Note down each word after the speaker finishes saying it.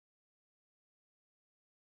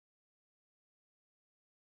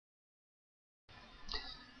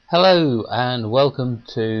Hello and welcome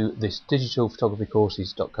to this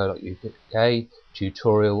digitalphotographycourses.co.uk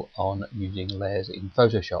tutorial on using layers in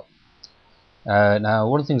Photoshop. Now,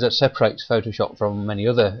 one of the things that separates Photoshop from many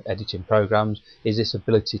other editing programs is this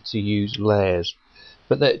ability to use layers,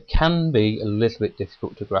 but that can be a little bit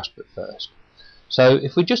difficult to grasp at first. So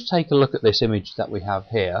if we just take a look at this image that we have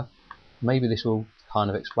here, maybe this will kind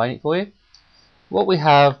of explain it for you. What we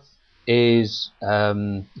have is,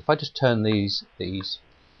 if I just turn these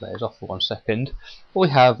layers off for 1 second, what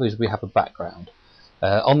we have is a background.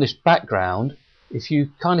 On this background, if you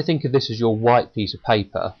kind of think of this as your white piece of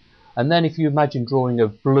paper, and then if you imagine drawing a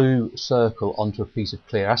blue circle onto a piece of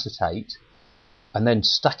clear acetate and then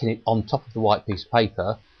stacking it on top of the white piece of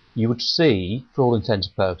paper, you would see, for all intents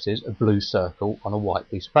and purposes, a blue circle on a white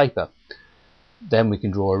piece of paper. Then we can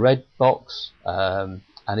draw a red box, and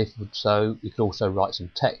if so, we could also write some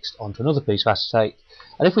text onto another piece of acetate,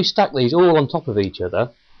 and if we stack these all on top of each other,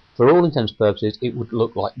 for all intents and purposes it would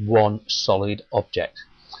look like one solid object.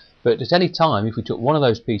 But at any time, if we took one of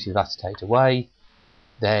those pieces of acetate away,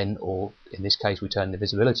 then, or in this case we turn the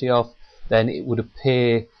visibility off, then it would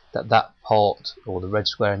appear that that part, or the red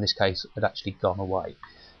square in this case, had actually gone away.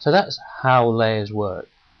 So that's how layers work.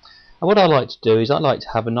 And what I like to do is I like to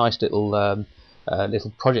have a nice little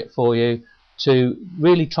little project for you to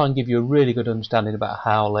really try and give you a really good understanding about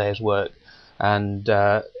how layers work, and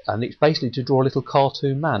it's basically to draw a little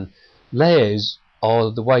cartoon man. Layers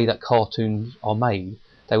are the way that cartoons are made.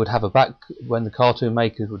 They would have a back, when the cartoon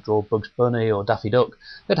makers would draw Bugs Bunny or Daffy Duck,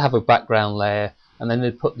 they'd have a background layer, and then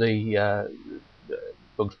they'd put the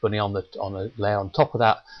Bugs Bunny on a layer on top of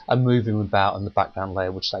that and move him about, and the background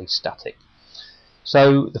layer would stay static.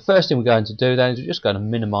 So the first thing we're going to do then is we're just going to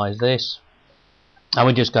minimize this, and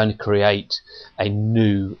we're just going to create a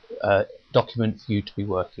new document for you to be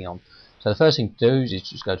working on. So the first thing to do is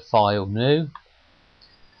just go to File, New,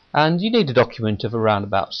 and you need a document of around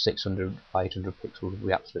about 600 by 800 pixels will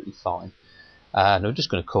be absolutely fine. And I'm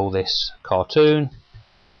just going to call this cartoon.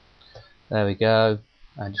 There we go,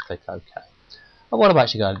 and just click OK. And what I'm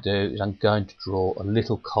actually going to do is I'm going to draw a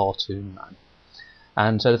little cartoon man.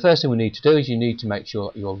 And so the first thing we need to do is you need to make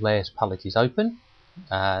sure that your layers palette is open,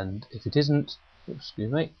 and if it isn't,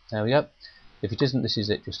 excuse me, there we go. If it isn't, this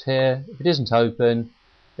is it just here. If it isn't open,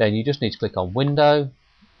 then you just need to click on Window,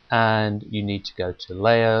 and you need to go to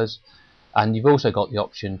Layers, and you've also got the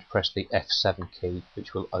option to press the F7 key,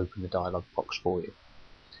 which will open the dialog box for you.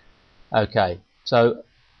 Okay, so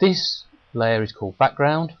this layer is called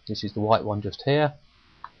Background. This is the white one just here,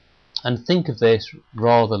 and think of this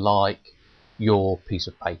rather like your piece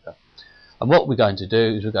of paper. And what we're going to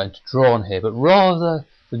do is we're going to draw on here, but rather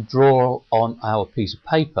than draw on our piece of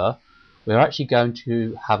paper, we're actually going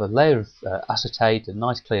to have a layer of acetate, a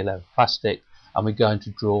nice clear layer of plastic, and we're going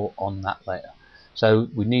to draw on that layer. So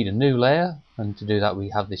we need a new layer, and to do that we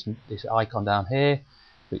have this icon down here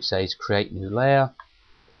which says Create New Layer,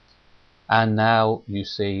 and now you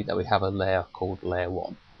see that we have a layer called Layer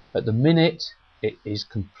 1. At the minute it is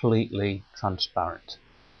completely transparent.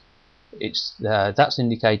 It's that's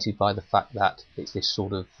indicated by the fact that it's this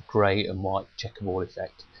sort of grey and white checkerboard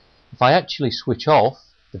effect. If I actually switch off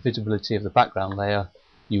the visibility of the background layer,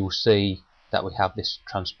 you will see that we have this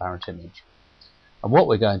transparent image. And what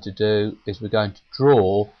we're going to do is we're going to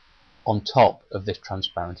draw on top of this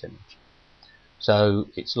transparent image. So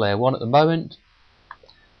it's layer 1 at the moment.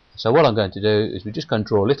 So what I'm going to do is we're just going to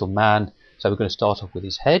draw a little man. So we're going to start off with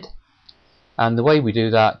his head, and the way we do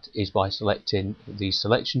that is by selecting the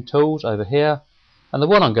selection tools over here, and the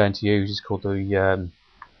one I'm going to use is called the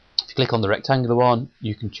if you click on the rectangular one,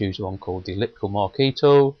 you can choose one called the Elliptical Marquee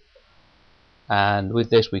tool, and with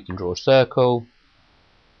this we can draw a circle.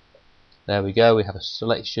 There we go, we have a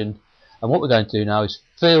selection, and what we're going to do now is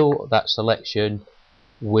fill that selection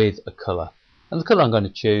with a colour. And the colour I'm going to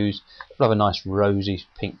choose will have a nice rosy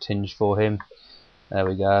pink tinge for him. There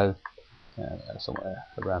we go, somewhere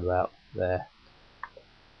around about there.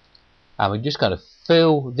 And we're just going to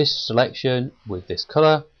fill this selection with this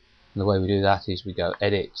colour, and the way we do that is we go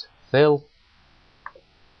Edit, Fill,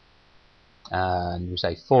 and we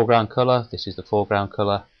say foreground colour. This is the foreground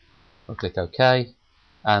colour. We'll click OK,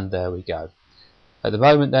 and there we go. At the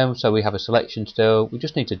moment then, so we have a selection still, we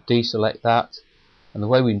just need to deselect that, and the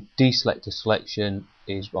way we deselect a selection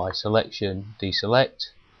is by Selection,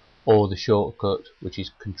 Deselect, or the shortcut which is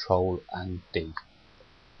Control and D.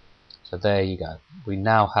 So there you go, we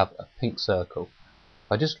now have a pink circle.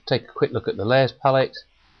 If I just take a quick look at the layers palette,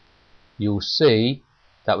 you'll see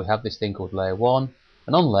that we have this thing called Layer 1,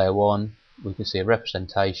 and on Layer 1 we can see a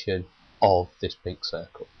representation of this pink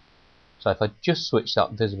circle. So if I just switch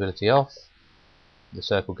that visibility off, the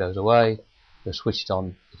circle goes away, you switch it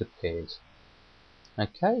on, it appears.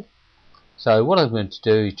 Okay, so what I'm going to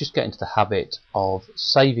do is just get into the habit of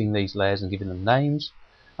saving these layers and giving them names,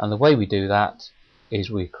 and the way we do that is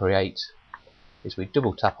we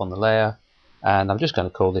double tap on the layer, and I'm just going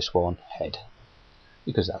to call this one head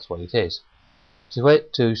because that's what it is.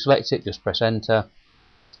 To select it, just press enter,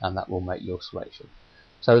 and that will make your selection.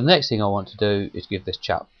 So the next thing I want to do is give this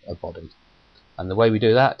chap a body, and the way we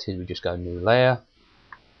do that is we just go new layer,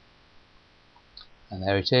 and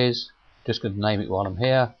there it is. Just going to name it while I'm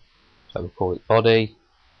here, so we'll call it body.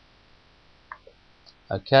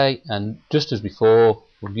 Okay, and just as before,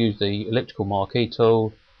 we'll use the elliptical marquee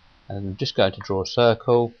tool, and I'm just going to draw a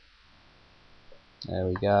circle. There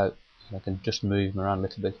we go. I can just move them around a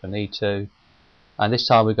little bit if I need to, and this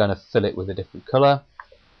time we're going to fill it with a different colour,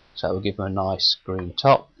 so we'll give them a nice green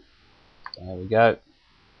top. There we go,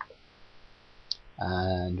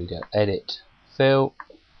 and we go edit, fill,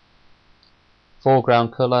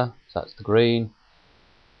 foreground colour, so that's the green.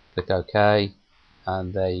 Click OK,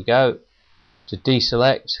 and there you go. To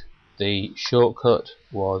deselect, the shortcut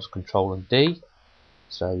was Control and D,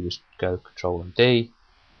 so just go Control and D,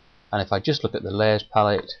 and if I just look at the layers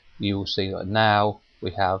palette, you will see that now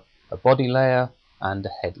we have a body layer and a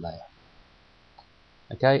head layer.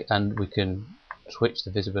 Okay, and we can switch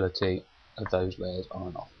the visibility of those layers on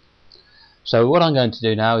and off. So what I'm going to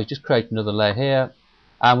do now is just create another layer here,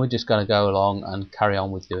 and we're just going to go along and carry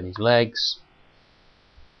on with doing his legs,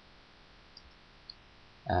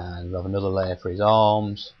 and we'll have another layer for his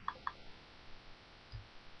arms.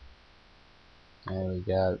 There we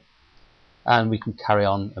go, and we can carry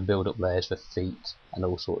on and build up layers for feet and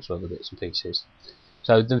all sorts of other bits and pieces.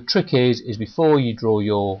 So the trick is before you draw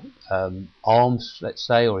your arms, let's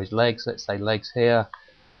say, or his legs, let's say legs here,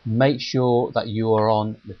 make sure that you are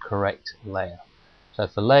on the correct layer. So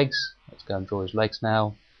for legs, let's go and draw his legs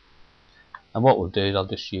now, and what we'll do is I'll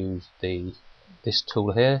just use this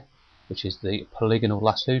tool here, which is the Polygonal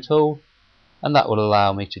Lasso tool, and that will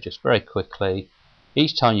allow me to just very quickly,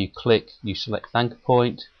 each time you click, you select an anchor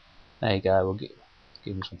point. There you go, we'll give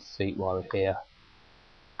him some feet while we're here.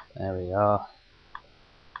 There we are.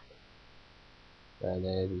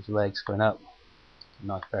 There's his legs going up.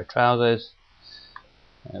 Nice pair of trousers.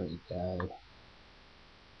 There we go.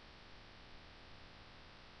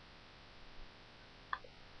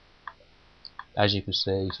 As you can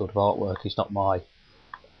see, sort of artwork is not my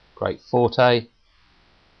great forte,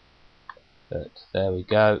 but there we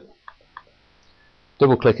go.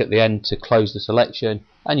 Double click at the end to close the selection,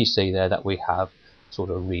 and you see there that we have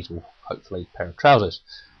sort of a reasonable, hopefully, pair of trousers.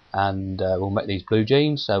 And we'll make these blue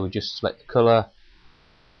jeans, so we just select the colour,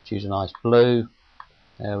 choose a nice blue.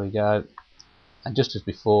 There we go, and just as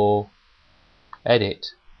before, edit,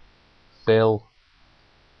 fill,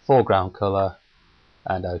 foreground colour,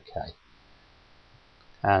 and OK,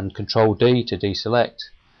 and Control D to deselect.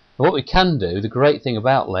 And what we can do, the great thing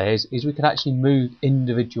about layers, is we can actually move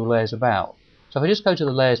individual layers about. So if I just go to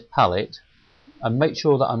the layers palette and make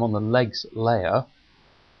sure that I'm on the legs layer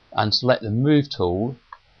and select the move tool,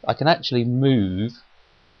 I can actually move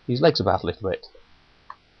these legs about a little bit.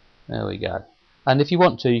 There we go. And if you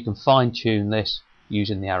want to, you can fine tune this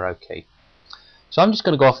using the arrow key. So I'm just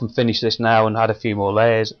going to go off and finish this now and add a few more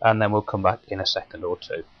layers, and then we'll come back in a second or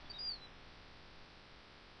two.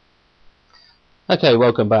 Okay,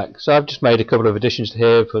 welcome back. So I've just made a couple of additions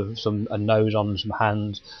here, put a nose on, some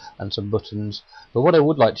hands and some buttons. But what I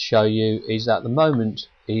would like to show you is that at the moment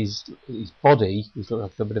his body, he's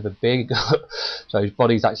got a bit of a big, so his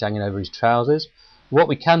body's actually hanging over his trousers. What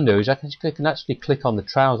we can do is I can actually click on the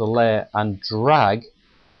trouser layer and drag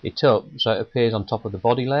it up so it appears on top of the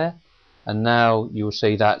body layer, and now you will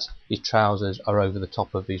see that his trousers are over the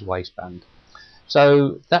top of his waistband.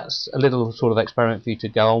 So that's a little sort of experiment for you to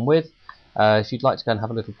go on with. If you'd like to go and have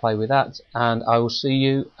a little play with that, and I will see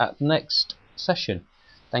you at the next session.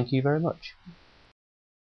 Thank you very much.